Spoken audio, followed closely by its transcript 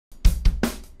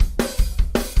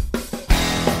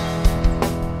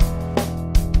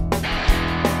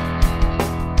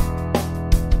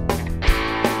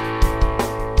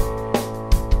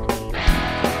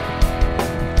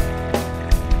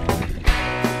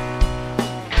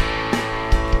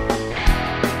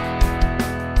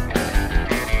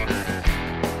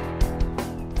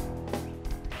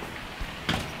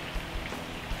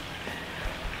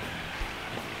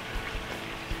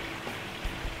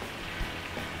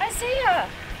Isaiah,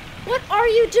 what are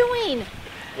you doing?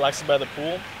 Relaxing by the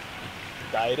pool,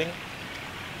 dieting.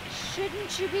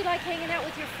 Shouldn't you be like hanging out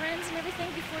with your friends and everything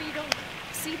before you don't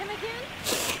see them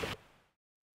again?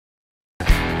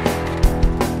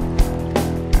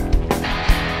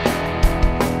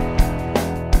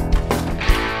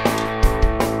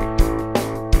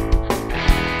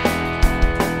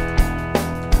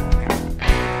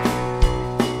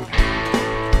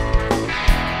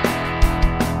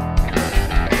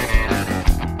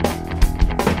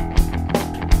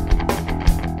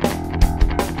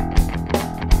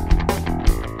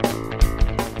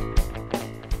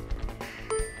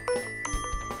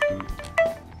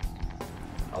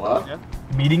 Hello? Yeah.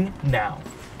 Meeting now.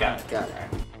 Got it.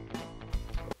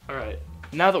 Alright,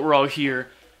 now that we're all here,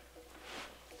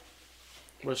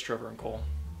 where's Trevor and Cole?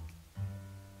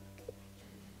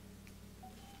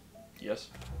 Yes?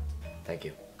 Thank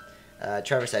you.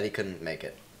 Trevor said he couldn't make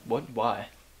it. What? Why?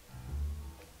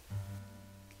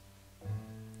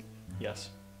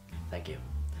 Yes. Thank you.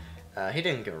 He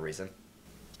didn't give a reason.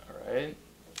 Alright,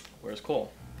 where's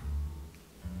Cole?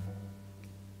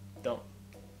 Don't.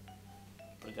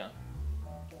 Put it down.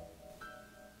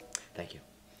 Thank you.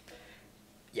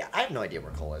 Yeah, I have no idea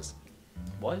where Cole is.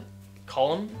 What?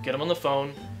 Call him, get him on the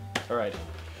phone. Alright.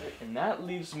 And that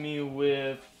leaves me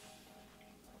with...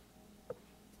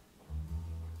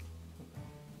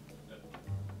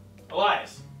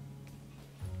 Elias!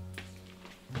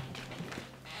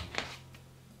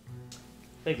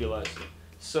 Thank you, Elias.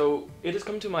 So, it has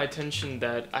come to my attention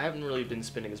that I haven't really been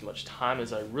spending as much time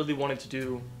as I really wanted to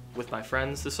do with my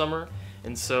friends this summer.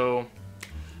 And so,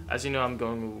 as you know, I'm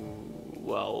going,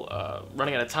 well,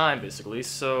 running out of time, basically.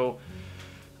 So,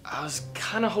 I was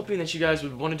kind of hoping that you guys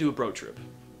would want to do a bro trip.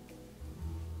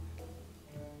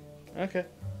 Okay.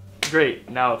 Great.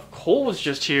 Now, if Cole was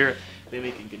just here, then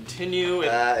we can continue.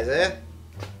 Isaiah?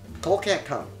 Cole can't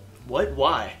come. What?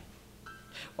 Why?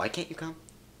 Why can't you come?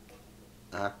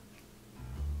 Oh,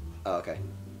 okay.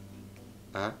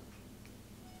 Oh,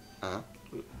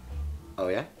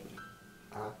 yeah?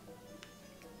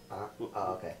 Oh,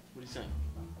 okay. What are you saying?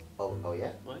 Oh,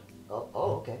 yeah? What?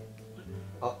 Oh, okay.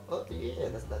 Oh, yeah,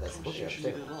 that's Oh, okay.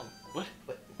 shouldn't leave it alone. What?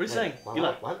 What are you Wait, saying? why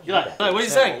Eli, would you do Eli, that? what are you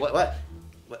saying? What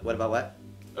about what?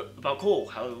 About Cole.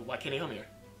 Why can't he come here?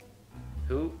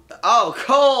 Who? Oh,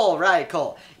 Cole! Right,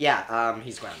 Cole. Yeah,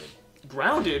 he's grounded.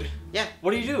 Grounded? Yeah.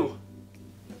 What do you do?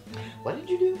 What did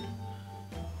you do?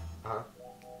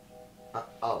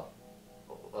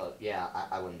 Yeah,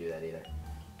 I wouldn't do that either.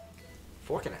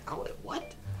 Fork and outlet?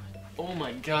 What? Oh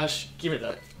my gosh. Give me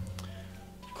that.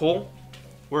 Cole,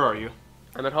 where are you?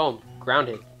 I'm at home,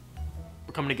 grounded.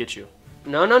 We're coming to get you.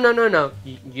 No.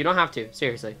 You don't have to,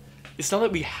 seriously. It's not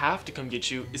that we have to come get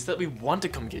you. It's that we want to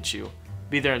come get you.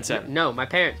 Be there in 7. No, my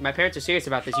parents are serious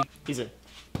about this. He's in.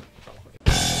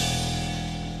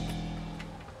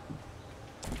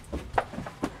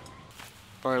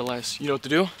 Alright, Elias, you know what to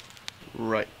do?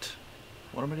 Right.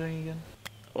 What am I doing again?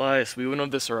 Elias, we went over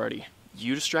this already.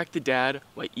 You distract the dad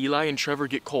while Eli and Trevor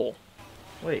get Cole.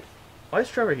 Wait, why is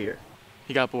Trevor here?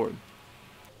 He got bored.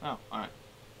 Oh, alright.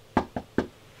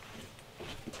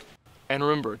 And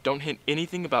remember, don't hint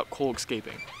anything about Cole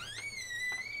escaping.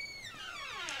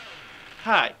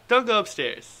 Hi, don't go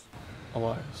upstairs.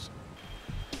 Elias.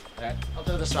 Alright, I'll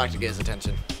do this to get his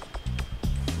attention.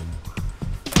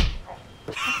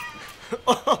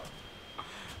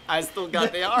 I still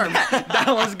got the arm. That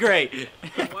was great.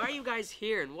 Why are you guys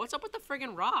here, and what's up with the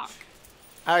friggin' rock?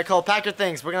 Alright, Cole, pack your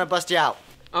things. We're gonna bust you out.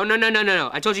 Oh, no.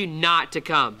 I told you not to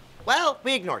come. Well,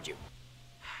 we ignored you.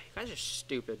 You guys are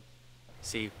stupid.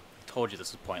 See, I told you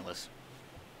this was pointless.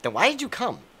 Then why did you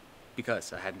come?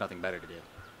 Because I had nothing better to do.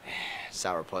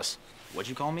 Sourpuss. What'd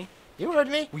you call me? You heard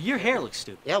me? Well, your hair looks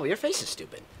stupid. Yeah, well, your face is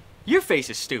stupid. Your face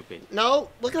is stupid. No,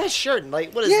 look at that shirt.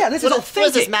 Like, what is Yeah, this? this is What is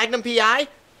this, authentic. Magnum PI?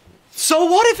 So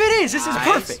what if it is? This is Guys.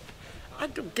 perfect. I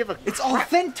don't give a It's crap.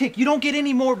 authentic. You don't get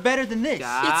any more better than this.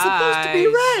 It's supposed to be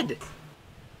red.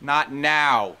 Not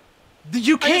now.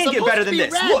 You It's can get supposed better to than be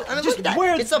this. red. Look, I mean, just look at that.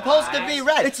 wear. It's supposed to be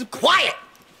red. It's quiet.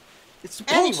 It's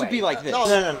supposed to Anyway, be like this.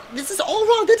 No. This is all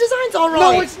wrong. The design's all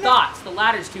wrong. No, it's Thoughts, the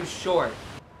ladder's too short.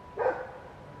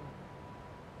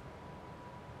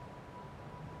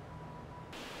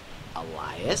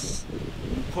 Elias?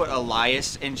 Put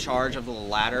Elias in charge of the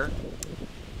ladder.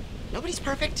 Nobody's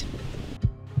perfect.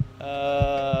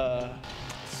 So,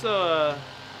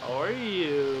 how are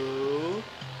you?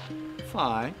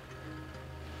 Fine.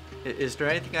 Is there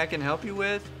anything I can help you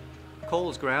with?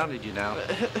 Cole's grounded, you know.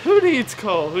 Who needs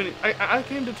Cole? I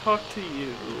came to talk to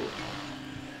you.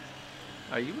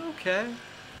 Are you okay?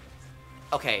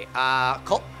 Okay,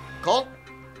 Cole,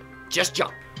 just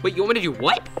jump. Wait, you want me to do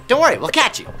what? Don't worry, we'll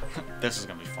catch you. This is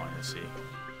gonna be fun to see.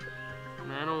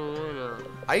 I don't wanna.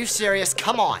 Are you serious?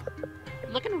 Come on.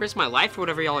 I'm not gonna risk my life for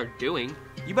whatever y'all are doing.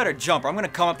 You better jump or I'm gonna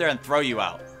come up there and throw you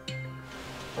out.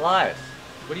 Elias,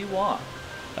 what do you want?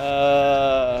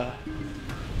 Why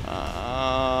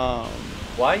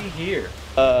are you here?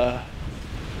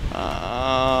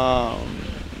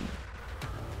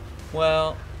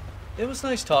 Well, it was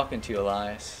nice talking to you,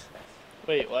 Elias.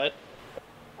 Wait, what?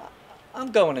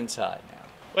 I'm going inside now.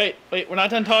 Wait, we're not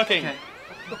done talking.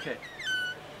 Okay.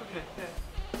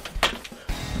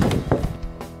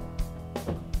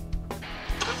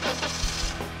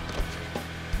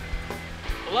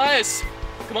 Elias,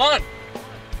 come on.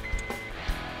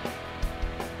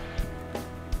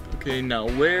 Okay, now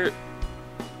where?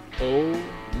 Oh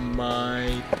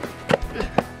my.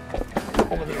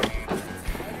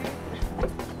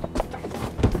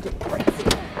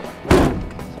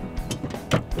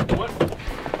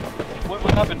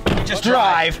 What happened? Just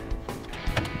drive.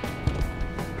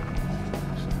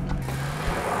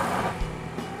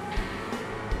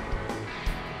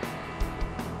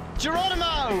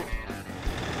 Geronimo!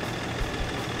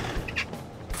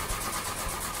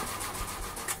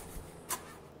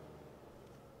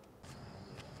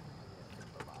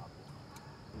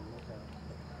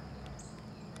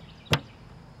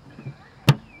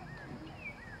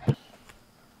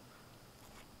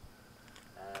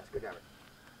 Screwdriver.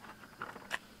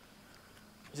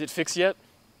 Is it fixed yet?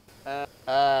 No,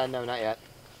 not yet.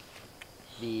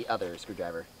 The other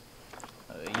screwdriver.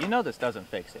 You know this doesn't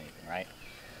fix anything, right?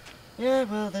 Yeah,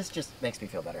 well, this just makes me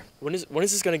feel better. When is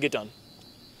this gonna get done?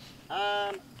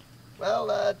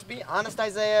 Well, to be honest,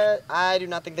 Isaiah, I do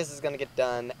not think this is gonna get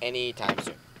done anytime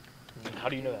soon. How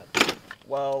do you know that?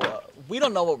 Well, we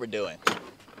don't know what we're doing.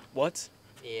 What?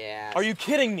 Yeah. Are you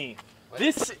kidding me?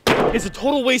 This is a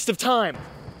total waste of time.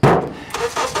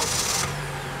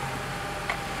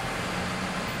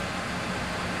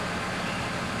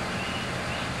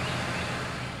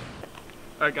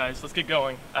 Alright guys, let's get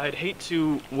going. I'd hate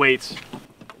to wait.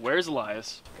 Where's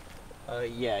Elias?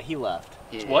 Yeah, he left.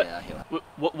 What? Yeah, he left.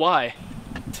 Why?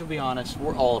 To be honest,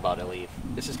 we're all about to leave.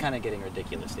 This is kind of getting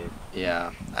ridiculous, dude.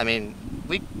 Yeah, I mean,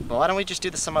 well, why don't we just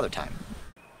do this some other time?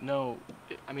 No,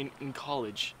 I mean in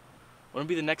college. Wouldn't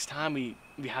it be the next time we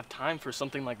have time for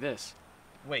something like this?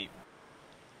 Wait,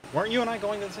 weren't you and I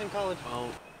going to the same college? Well,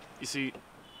 you see,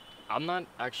 I'm not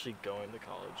actually going to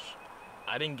college.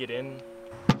 I didn't get in.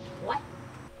 What?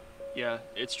 Yeah,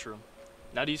 it's true.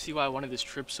 Now do you see why I wanted this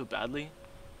trip so badly?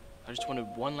 I just wanted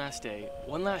one last day,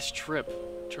 one last trip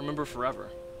to remember forever.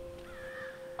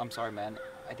 I'm sorry, man.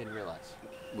 I didn't realize.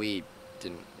 We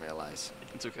didn't realize.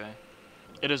 It's okay.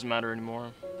 It doesn't matter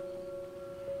anymore.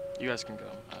 You guys can go.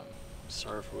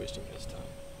 Sorry for wasting this time.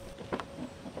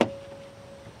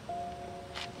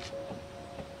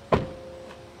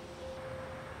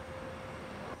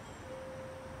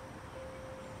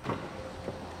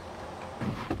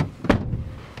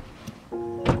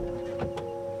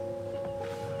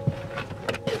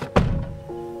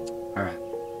 All right,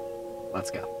 let's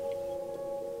go.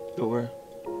 Go where?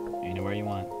 Anywhere you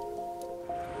want.